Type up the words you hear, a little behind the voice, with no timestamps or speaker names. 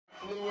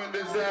doing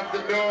this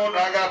afternoon.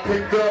 I got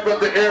picked up at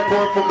the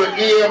airport from the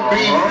EMB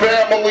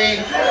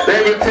family.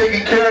 They've been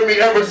taking care of me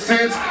ever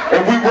since,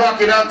 and we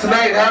rocking out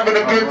tonight, having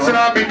a good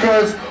time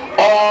because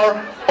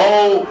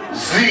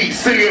R.O.Z.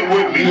 Sing it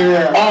with me.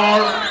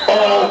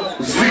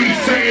 R.O.Z.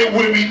 Say it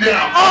with me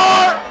now.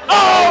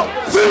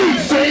 R.O.Z.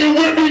 Say it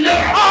with me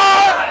now.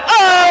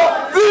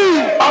 R.O.Z.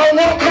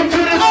 Welcome to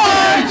the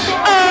stage.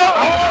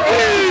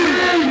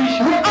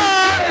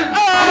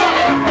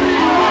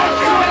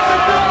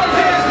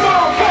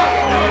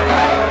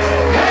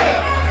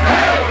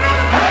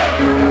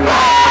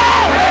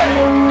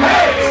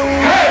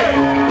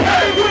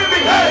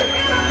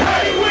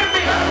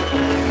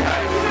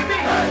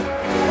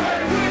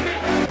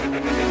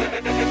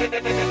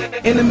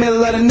 In the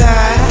middle of the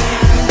night,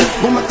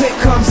 when my click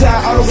comes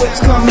out, all the whips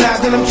come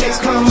out, then them chicks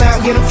come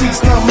out, get them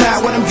freaks come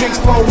out, when them drinks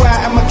pour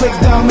out, and my click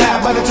dumb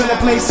out, about to turn the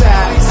place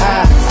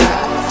out.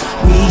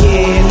 We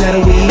in,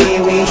 let we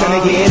in, we ain't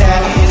tryna get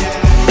out,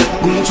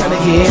 we ain't tryna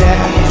get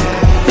out.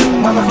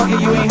 Motherfucker,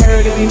 you ain't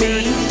heard of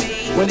me,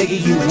 well nigga,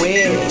 you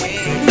will.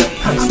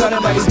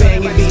 Started by these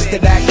banging beats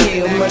that I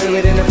kill, murder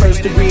it in the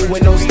first degree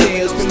with no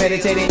stills,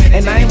 premeditated.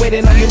 And I ain't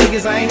waiting on you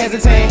niggas, I ain't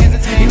hesitating.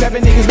 You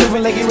rapping niggas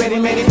moving like you ready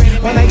made it.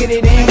 When I get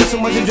it in with so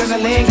much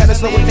adrenaline, gotta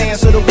slow it down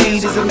so the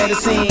weed is a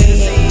medicine.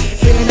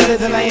 Feeling better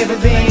than I ever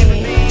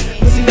been.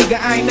 Pussy nigga,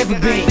 I ain't never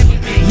been.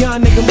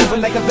 Young nigga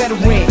moving like a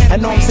veteran. I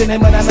know I'm sinning,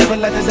 but I never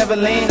let the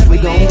devil in. We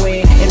gon'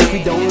 win, and if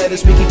we don't let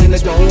us, we can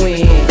let's go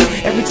win.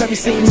 Every time you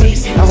see me,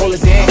 I hold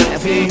it down.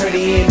 If you ain't heard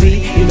the EMB,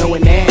 you know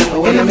it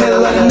now. In the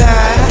middle of the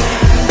night,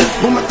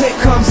 when my click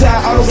comes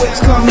out, all the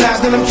whips come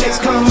out, then them chicks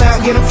come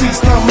out, get them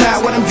freaks come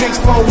out, when them drinks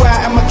pour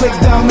out, and my click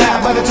dumb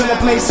out, about to turn the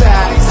place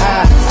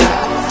out.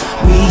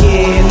 We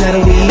in, let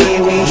we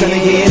in, we ain't tryna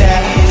get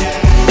out,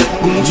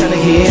 we ain't tryna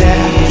get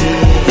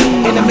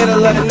out. In the middle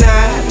of the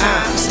night,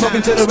 I'm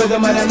smoking to the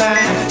rhythm of the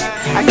night.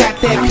 I got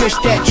that push,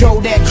 that Joe,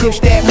 that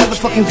Kush, that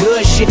motherfucking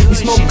good shit. We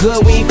smoke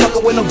good, we ain't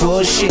fucking with no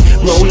bullshit.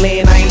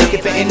 Rollin', I ain't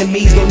looking for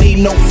enemies, don't need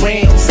no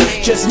friends.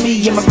 Just me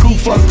and my crew,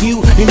 fuck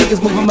you. You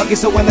niggas moving mucky,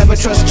 so I never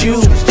trust you.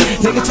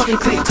 Nigga talking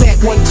click, clack,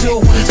 1,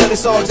 2. But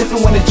it's all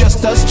different when it's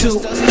just us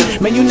two.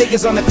 Man, you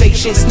niggas on the fake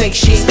shit, snake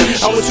shit.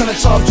 Always tryna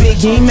talk big,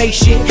 you ain't make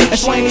shit.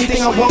 That's why anything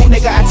I want,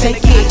 nigga, I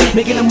take it.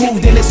 Making a move,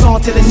 then it's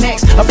on to the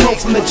next. A pro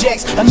from the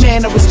jacks, a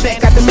man of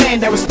respect. I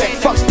demand that respect.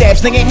 Fuck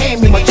stabs, nigga,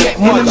 hand me my check.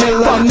 In the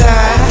middle of the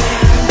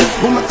night,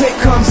 when my click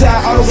comes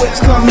out, all the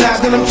whips come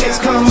out, then them chicks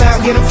come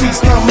out, get them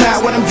freaks come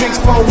out, when them drinks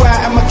pour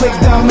out, and my click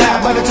dumb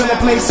out, about to turn the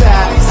place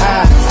out.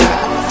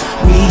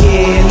 We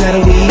in,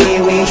 let we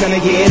in, we ain't tryna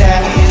get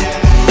out,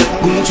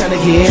 we ain't tryna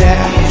get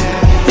out.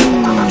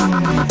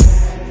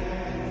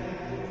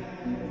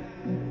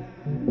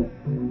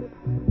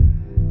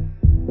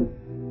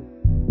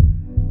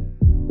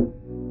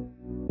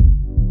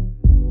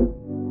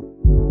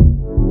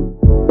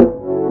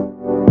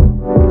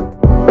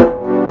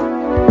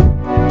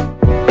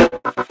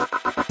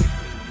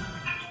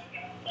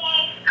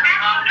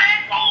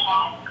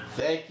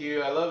 Thank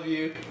you, I love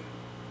you.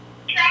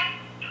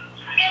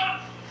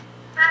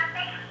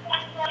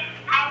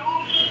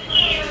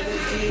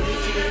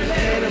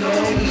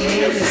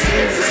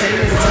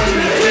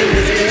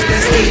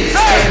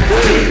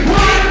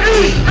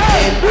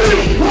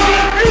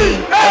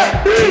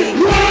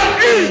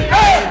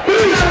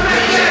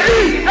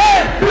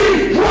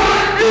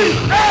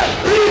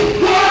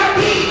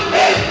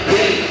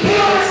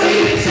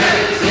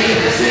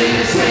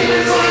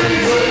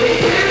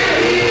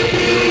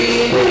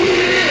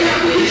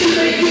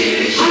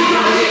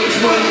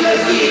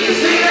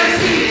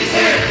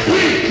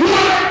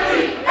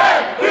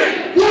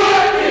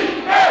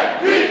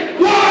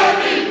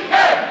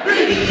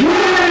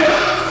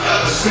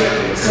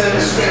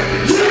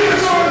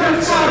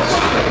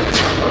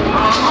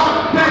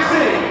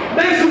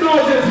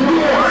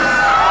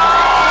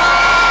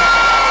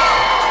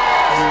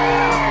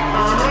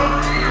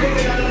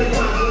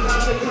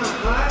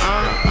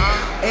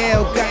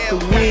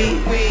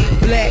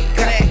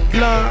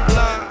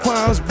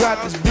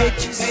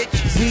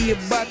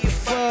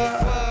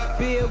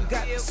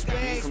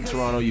 From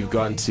Toronto, you've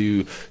gotten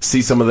to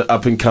see some of the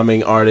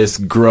up-and-coming artists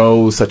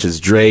grow, such as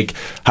Drake.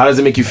 How does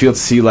it make you feel to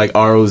see like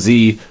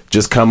R.O.Z.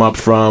 just come up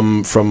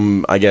from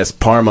I guess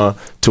Parma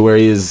to where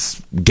he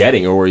is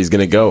getting, or where he's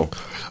gonna go?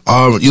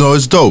 You know,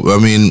 it's dope. I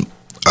mean,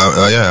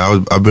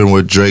 I've been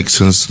with Drake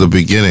since the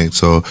beginning,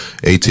 so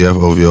ATF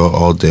OVO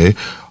all day,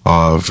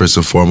 first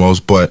and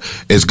foremost. But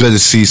it's good to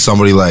see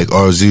somebody like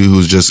R.O.Z.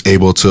 who's just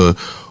able to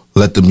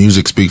let the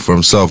music speak for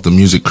himself. The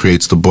music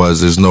creates the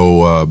buzz. There's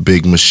no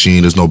big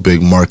machine. There's no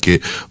big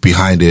market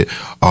behind it.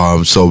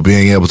 So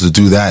being able to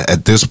do that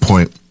at this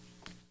point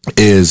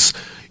is,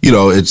 you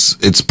know,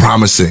 it's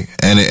promising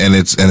and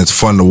it's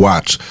fun to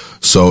watch.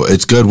 So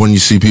it's good when you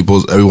see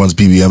everyone's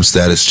BBM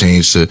status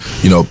change to,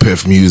 you know,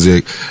 Piff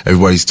Music.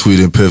 Everybody's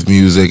tweeting Piff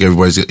Music.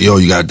 Everybody's, yo,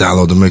 you gotta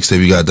download the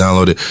mixtape. You gotta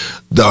download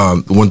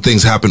it. When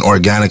things happen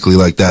organically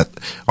like that,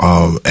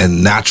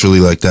 and naturally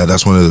like that,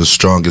 that's when they're the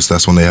strongest.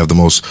 That's when they have the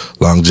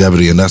most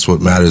longevity, and that's what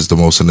matters the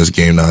most in this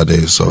game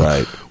nowadays.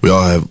 So we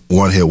all have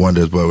one hit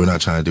wonders, but we're not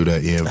trying to do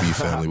that. EMB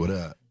family, what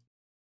up?